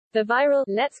The viral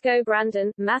 "Let's Go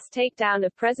Brandon" mass takedown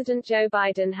of President Joe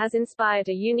Biden has inspired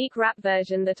a unique rap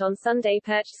version that on Sunday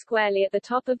perched squarely at the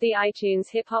top of the iTunes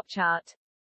hip-hop chart.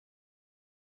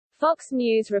 Fox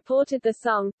News reported the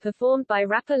song, performed by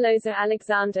rapper Loza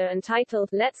Alexander and titled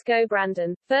 "Let's Go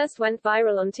Brandon," first went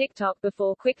viral on TikTok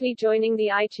before quickly joining the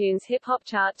iTunes hip-hop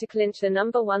chart to clinch the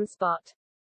 #1 spot.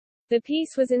 The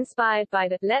piece was inspired by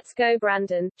the "Let's Go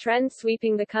Brandon" trend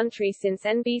sweeping the country since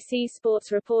NBC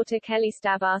Sports reporter Kelly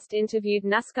Stavast interviewed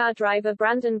NASCAR driver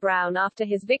Brandon Brown after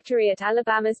his victory at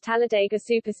Alabama's Talladega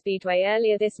Superspeedway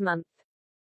earlier this month.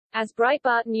 As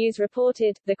Breitbart News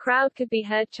reported, the crowd could be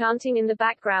heard chanting in the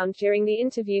background during the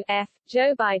interview,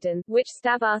 Joe Biden, which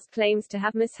Stavast claims to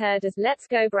have misheard as "Let's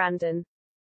Go Brandon."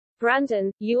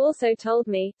 "Brandon, you also told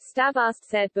me," Stavast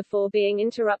said before being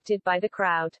interrupted by the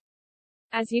crowd.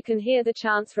 "As you can hear the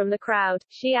chants from the crowd,"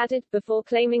 she added, before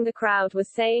claiming the crowd was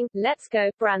saying, "Let's go,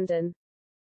 Brandon."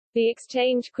 The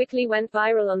exchange quickly went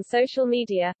viral on social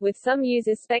media, with some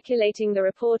users speculating the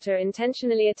reporter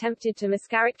intentionally attempted to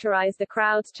mischaracterize the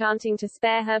crowd's chanting to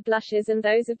spare her blushes and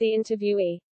those of the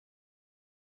interviewee.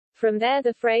 From there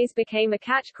the phrase became a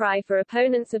catch cry for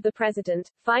opponents of the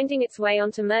president, finding its way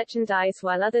onto merchandise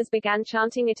while others began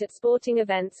chanting it at sporting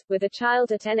events, with a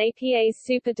child at NAPA's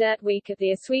Super Dirt Week at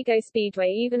the Oswego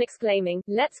Speedway even exclaiming,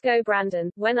 "Let's go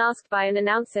Brandon," when asked by an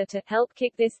announcer to help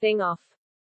kick this thing off.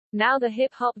 Now the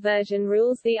hip-hop version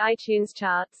rules the iTunes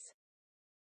charts.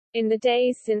 In the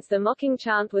days since the mocking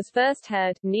chant was first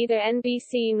heard, neither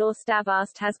NBC nor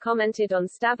Stavast has commented on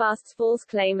Stavast's false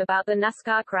claim about the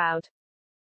NASCAR crowd.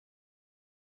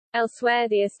 Elsewhere,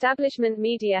 the establishment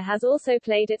media has also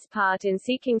played its part in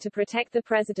seeking to protect the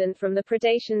president from the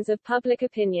predations of public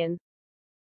opinion.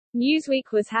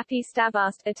 Newsweek was happy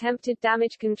Stavast attempted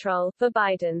damage control for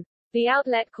Biden. The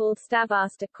outlet called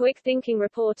Stavast a quick-thinking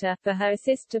reporter for her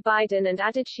assist to Biden and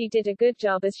added she did a good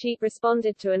job as she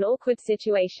responded to an awkward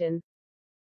situation.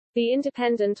 The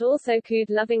Independent also cooed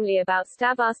lovingly about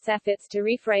Stavast's efforts to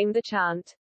reframe the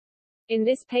chant. In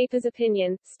this paper's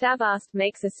opinion, Stavast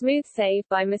makes a smooth save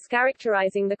by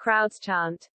mischaracterizing the crowd's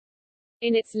chant.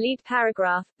 In its lead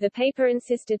paragraph, the paper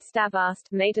insisted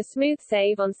Stavast made a smooth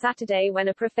save on Saturday when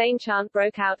a profane chant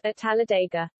broke out at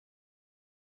Talladega.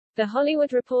 The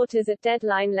Hollywood reporters at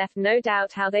Deadline left no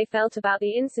doubt how they felt about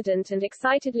the incident and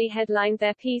excitedly headlined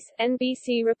their piece,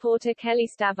 "NBC reporter Kelly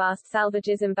Stavast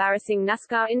salvages embarrassing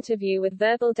NASCAR interview with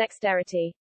verbal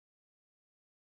dexterity."